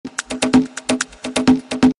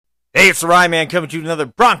Hey, it's the Ryan Man coming to you with another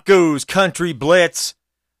Broncos Country Blitz.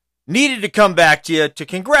 Needed to come back to you to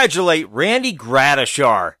congratulate Randy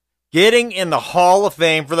Gradishar getting in the Hall of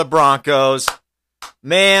Fame for the Broncos.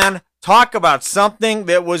 Man, talk about something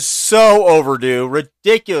that was so overdue,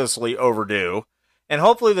 ridiculously overdue. And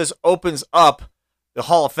hopefully this opens up the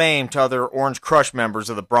Hall of Fame to other Orange Crush members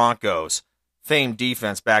of the Broncos. Famed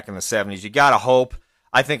defense back in the 70s. You gotta hope.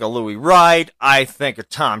 I think of Louis Wright. I think of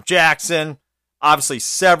Tom Jackson. Obviously,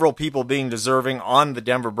 several people being deserving on the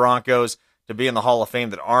Denver Broncos to be in the Hall of Fame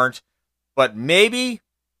that aren't. But maybe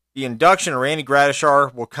the induction of Randy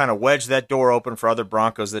Gradishar will kind of wedge that door open for other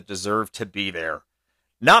Broncos that deserve to be there.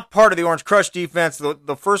 Not part of the Orange Crush defense.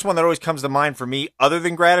 The first one that always comes to mind for me, other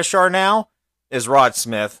than Gradishar now, is Rod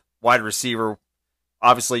Smith, wide receiver.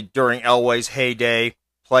 Obviously, during Elway's heyday,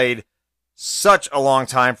 played such a long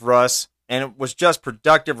time for us, and it was just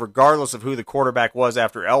productive regardless of who the quarterback was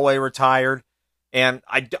after Elway retired. And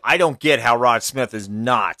I don't get how Rod Smith is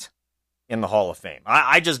not in the Hall of Fame.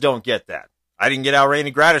 I just don't get that. I didn't get how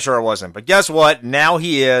Randy Gradishar wasn't. But guess what? Now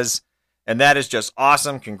he is, and that is just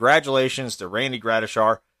awesome. Congratulations to Randy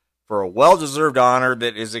Gradishar for a well-deserved honor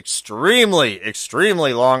that is extremely,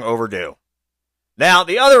 extremely long overdue. Now,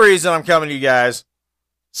 the other reason I'm coming to you guys,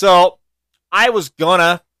 so I was going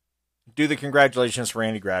to do the congratulations for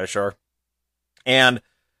Randy Gradishar, and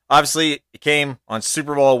obviously it came on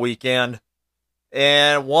Super Bowl weekend.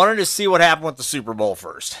 And wanted to see what happened with the Super Bowl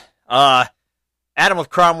first. Adam with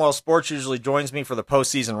Cromwell Sports usually joins me for the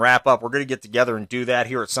postseason wrap-up. We're going to get together and do that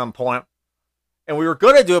here at some point. And we were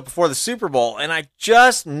going to do it before the Super Bowl. And I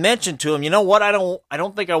just mentioned to him, you know what? I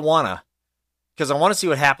don't think I want to. Because I want to see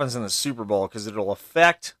what happens in the Super Bowl. Because it'll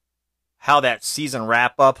affect how that season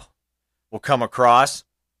wrap-up will come across.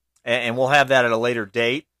 And we'll have that at a later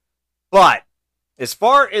date. But as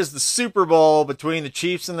far as the Super Bowl between the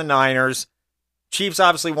Chiefs and the Niners, Chiefs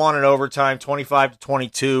obviously won in overtime,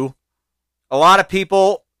 25-22. A lot of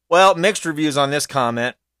people, well, mixed reviews on this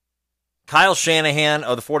comment. Kyle Shanahan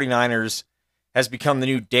of the 49ers has become the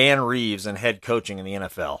new Dan Reeves in head coaching in the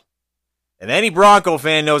NFL. And any Bronco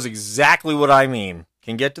fan knows exactly what I mean.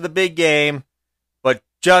 Can get to the big game, but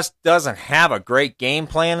just doesn't have a great game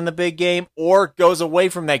plan in the big game or goes away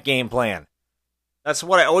from that game plan. That's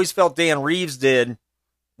what I always felt Dan Reeves did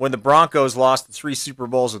when the Broncos lost the 3 Super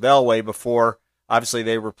Bowls with Elway before. Obviously,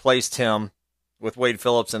 they replaced him with Wade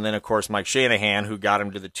Phillips and then, of course, Mike Shanahan, who got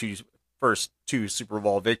him to the first two Super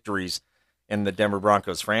Bowl victories in the Denver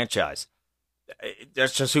Broncos franchise.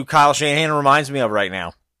 That's just who Kyle Shanahan reminds me of right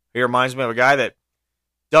now. He reminds me of a guy that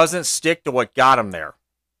doesn't stick to what got him there.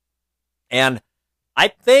 And I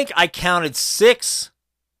think I counted 6,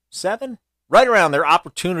 7, right around there,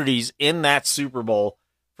 opportunities in that Super Bowl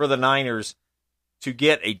for the Niners to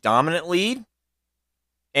get a dominant lead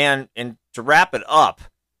and to wrap it up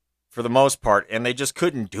for the most part, and they just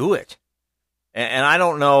couldn't do it. And I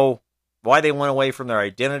don't know why they went away from their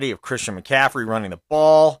identity of Christian McCaffrey running the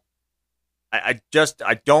ball. I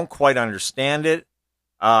don't quite understand it.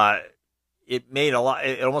 It made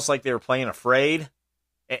it almost like they were playing afraid.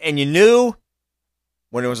 And you knew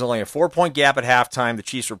when it was only a 4-point gap at halftime, the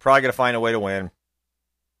Chiefs were probably going to find a way to win.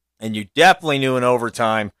 And you definitely knew in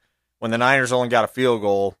overtime when the Niners only got a field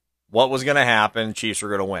goal what was going to happen. Chiefs were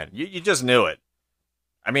going to win. You just knew it.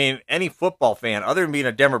 I mean, any football fan, other than being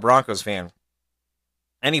a Denver Broncos fan,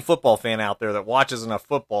 any football fan out there that watches enough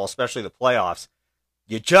football, especially the playoffs,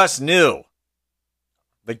 you just knew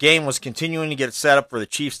the game was continuing to get set up for the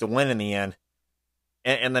Chiefs to win in the end.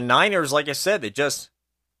 And the Niners, like I said, they just,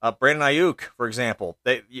 Brandon Ayuk, for example,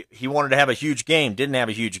 he wanted to have a huge game, didn't have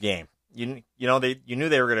a huge game. You knew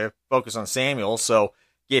they were going to focus on Samuel, so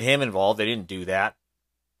get him involved. They didn't do that.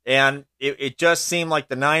 And it just seemed like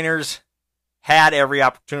the Niners had every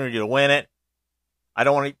opportunity to win it. I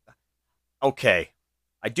don't want to... Okay,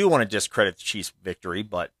 I do want to discredit the Chiefs' victory,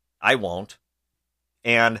 but I won't.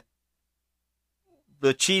 And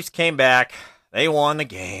the Chiefs came back. They won the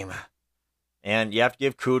game. And you have to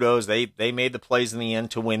give kudos. They made the plays in the end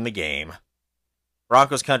to win the game.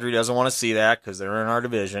 Broncos country doesn't want to see that because they're in our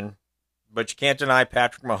division. But you can't deny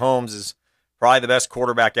Patrick Mahomes is probably the best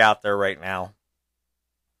quarterback out there right now.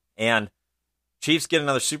 And Chiefs get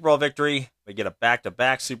another Super Bowl victory. They get a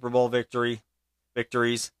back-to-back Super Bowl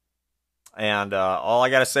victories. And all I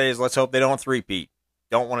got to say is let's hope they don't three-peat.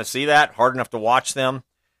 Don't want to see that. Hard enough to watch them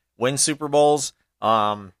win Super Bowls.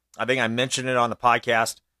 I think I mentioned it on the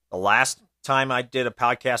podcast the last time I did a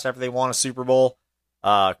podcast after they won a Super Bowl.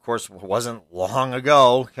 Of course, it wasn't long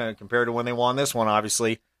ago compared to when they won this one,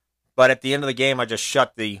 obviously. But at the end of the game, I just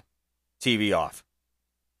shut the TV off.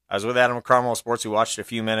 I was with Adam with Cromwell Sports. We watched it a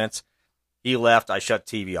few minutes. He left. I shut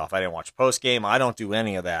TV off. I didn't watch postgame. I don't do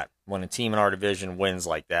any of that when a team in our division wins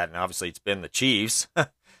like that. And obviously it's been the Chiefs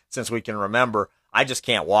since we can remember. I just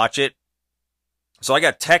can't watch it. So I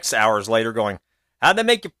got texts hours later going, how'd that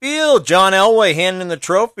make you feel? John Elway handing the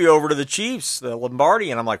trophy over to the Chiefs, the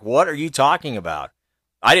Lombardi. And I'm like, what are you talking about?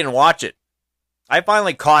 I didn't watch it. I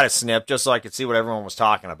finally caught a snip just so I could see what everyone was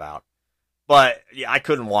talking about. But yeah, I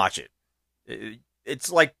couldn't watch it.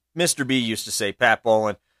 It's like Mr. B used to say, Pat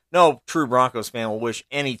Bowlen, no true Broncos fan will wish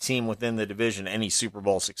any team within the division any Super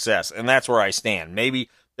Bowl success. And that's where I stand. Maybe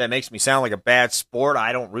that makes me sound like a bad sport.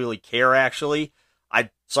 I don't really care, actually. I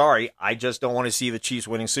just don't want to see the Chiefs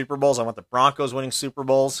winning Super Bowls. I want the Broncos winning Super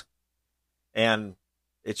Bowls. And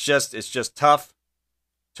it's just tough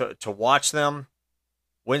to watch them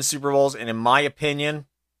win Super Bowls. And in my opinion,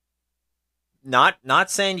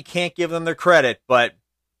 not saying you can't give them their credit, but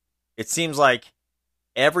it seems like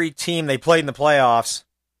every team they played in the playoffs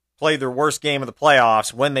played their worst game of the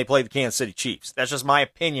playoffs when they played the Kansas City Chiefs. That's just my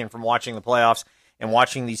opinion from watching the playoffs and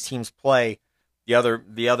watching these teams play the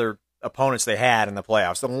other opponents they had in the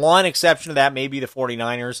playoffs. The one exception to that may be the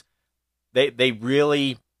 49ers. They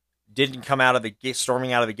really didn't come out of the gate,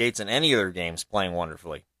 storming out of the gates in any of their games playing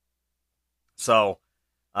wonderfully. So,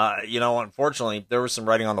 unfortunately, there was some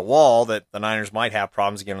writing on the wall that the Niners might have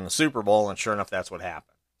problems again in the Super Bowl, and sure enough, that's what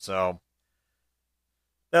happened. So,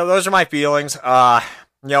 those are my feelings.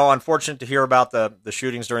 Unfortunate to hear about the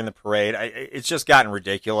shootings during the parade. It's just gotten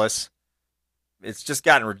ridiculous. It's just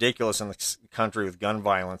gotten ridiculous in the country with gun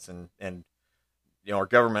violence and our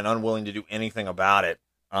government unwilling to do anything about it,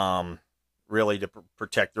 really to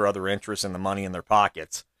protect their other interests and the money in their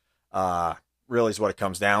pockets, really is what it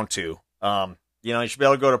comes down to. You should be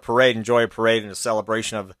able to go to a parade, enjoy a parade and a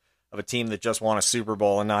celebration of a team that just won a Super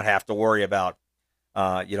Bowl and not have to worry about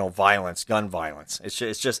violence, gun violence.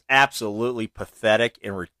 It's just absolutely pathetic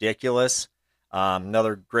and ridiculous.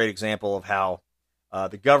 Another great example of how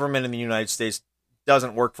the government in the United States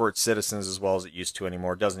doesn't work for its citizens as well as it used to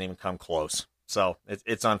anymore. It doesn't even come close. So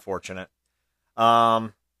it's unfortunate.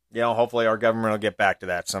 Hopefully our government will get back to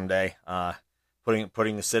that someday,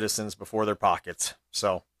 putting the citizens before their pockets.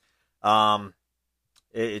 So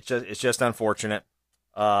it's just unfortunate.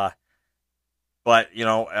 But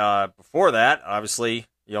before that, obviously,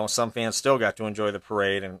 some fans still got to enjoy the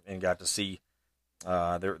parade and got to see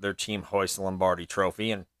their team hoist the Lombardi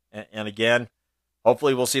Trophy. And again,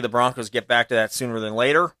 hopefully we'll see the Broncos get back to that sooner than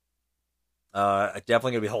later.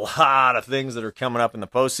 Definitely going to be a lot of things that are coming up in the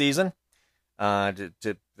postseason.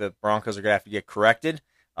 The Broncos are going to have to get corrected.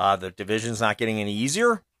 The division's not getting any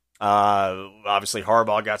easier. Obviously,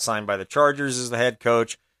 Harbaugh got signed by the Chargers as the head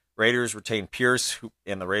coach. Raiders retained Pierce,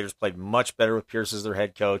 and the Raiders played much better with Pierce as their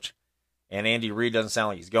head coach. And Andy Reid doesn't sound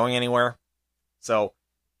like he's going anywhere. So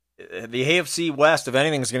the AFC West, if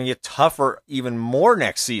anything, is going to get tougher even more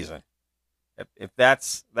next season. If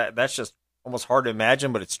that's just almost hard to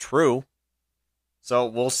imagine, but it's true. So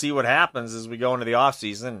we'll see what happens as we go into the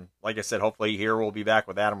offseason. Like I said, hopefully here we'll be back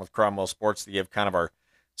with Adam with Cromwell Sports to give kind of our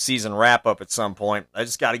season wrap-up at some point. I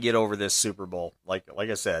just got to get over this Super Bowl. Like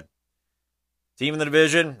I said, team in the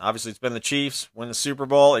division, obviously it's been the Chiefs, win the Super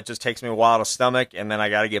Bowl. It just takes me a while to stomach, and then I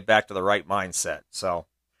got to get back to the right mindset. So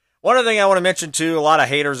one other thing I want to mention, too, a lot of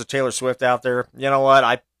haters of Taylor Swift out there. You know what?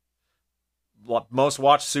 I most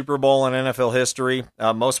watched Super Bowl in NFL history,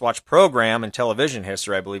 most watched program in television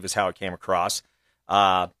history, I believe is how it came across.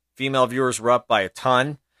 Female viewers were up by a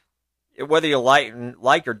ton. Whether you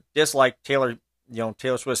like or dislike Taylor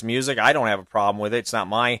Swift's music, I don't have a problem with it. It's not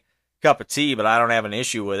my cup of tea, but I don't have an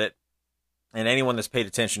issue with it. And anyone that's paid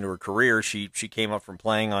attention to her career, she came up from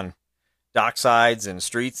playing on docksides and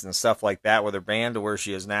streets and stuff like that with her band to where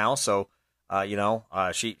she is now. So,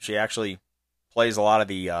 she actually plays a lot of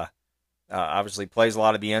the obviously plays a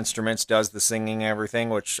lot of the instruments, does the singing and everything,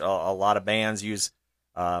 which a lot of bands use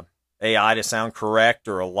AI to sound correct,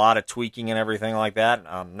 or a lot of tweaking and everything like that.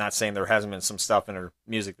 I'm not saying there hasn't been some stuff in her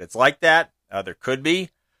music that's like that. There could be.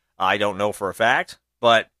 I don't know for a fact.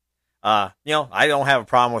 But, I don't have a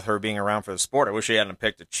problem with her being around for the sport. I wish she hadn't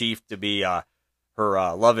picked a Chief to be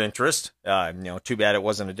her love interest. Too bad it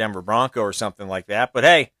wasn't a Denver Bronco or something like that. But,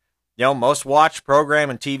 hey, most watched program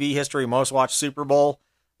in TV history, most watched Super Bowl.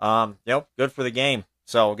 Good for the game.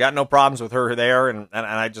 So, got no problems with her there. And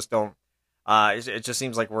I just don't. It just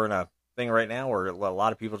seems like we're in a thing right now where a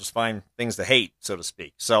lot of people just find things to hate, so to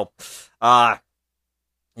speak. So,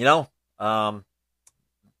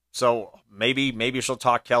 so maybe she'll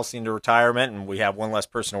talk Kelsey into retirement and we have one less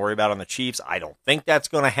person to worry about on the Chiefs. I don't think that's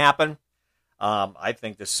going to happen. I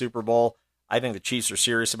think the Super Bowl, I think the Chiefs are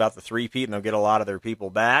serious about the three-peat and they'll get a lot of their people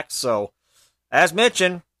back. So, as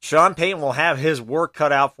mentioned, Sean Payton will have his work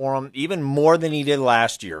cut out for him, even more than he did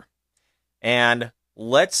last year. And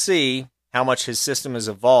let's see how much his system has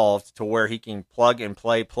evolved to where he can plug and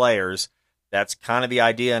play players. That's kind of the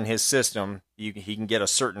idea in his system. He can get a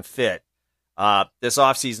certain fit. This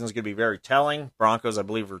offseason is going to be very telling. Broncos, I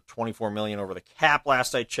believe, are $24 million over the cap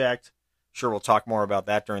last I checked. Sure, we'll talk more about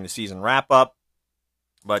that during the season wrap-up.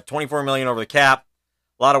 But $24 million over the cap,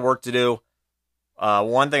 a lot of work to do.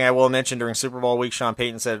 One thing I will mention during Super Bowl week, Sean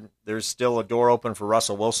Payton said there's still a door open for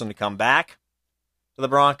Russell Wilson to come back to the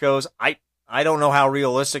Broncos. I don't know how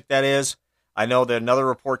realistic that is. I know that another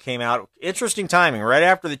report came out. Interesting timing. Right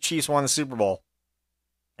after the Chiefs won the Super Bowl,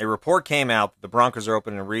 a report came out that the Broncos are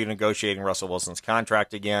open to renegotiating Russell Wilson's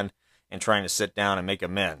contract again and trying to sit down and make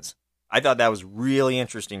amends. I thought that was really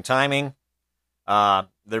interesting timing.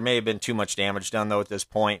 There may have been too much damage done, though, at this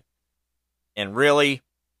point. And really,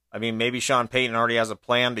 I mean, maybe Sean Payton already has a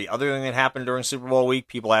plan. The other thing that happened during Super Bowl week,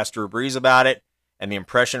 people asked Drew Brees about it, and the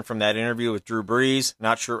impression from that interview with Drew Brees,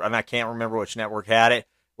 not sure, and I can't remember which network had it,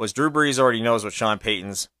 was Drew Brees already knows what Sean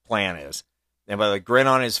Payton's plan is. And by the grin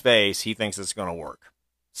on his face, he thinks it's going to work.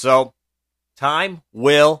 So, time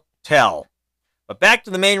will tell. But back to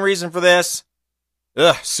the main reason for this.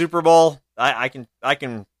 Super Bowl. I can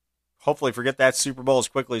hopefully forget that Super Bowl as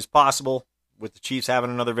quickly as possible with the Chiefs having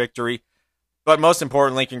another victory. But most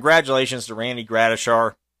importantly, congratulations to Randy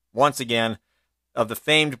Gradishar, once again, of the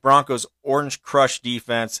famed Broncos Orange Crush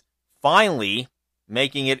defense, finally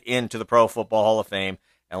making it into the Pro Football Hall of Fame.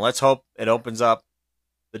 And let's hope it opens up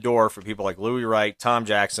the door for people like Louis Wright, Tom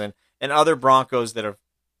Jackson, and other Broncos that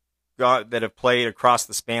have played across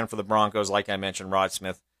the span for the Broncos. Like I mentioned, Rod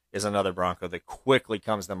Smith is another Bronco that quickly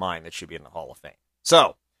comes to mind that should be in the Hall of Fame.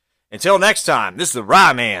 So, until next time, this is the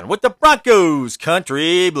Rye Man with the Broncos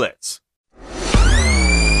Country Blitz.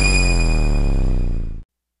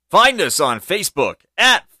 Find us on Facebook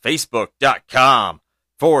at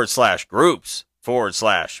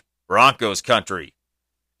facebook.com/groups/Broncos Country.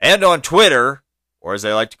 And on Twitter, or as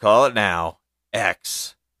they like to call it now,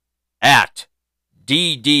 X, at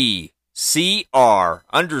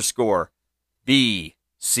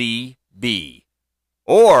DDCR_BCB.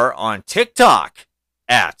 Or on TikTok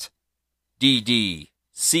at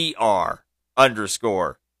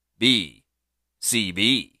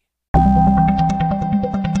DDCR_BCB.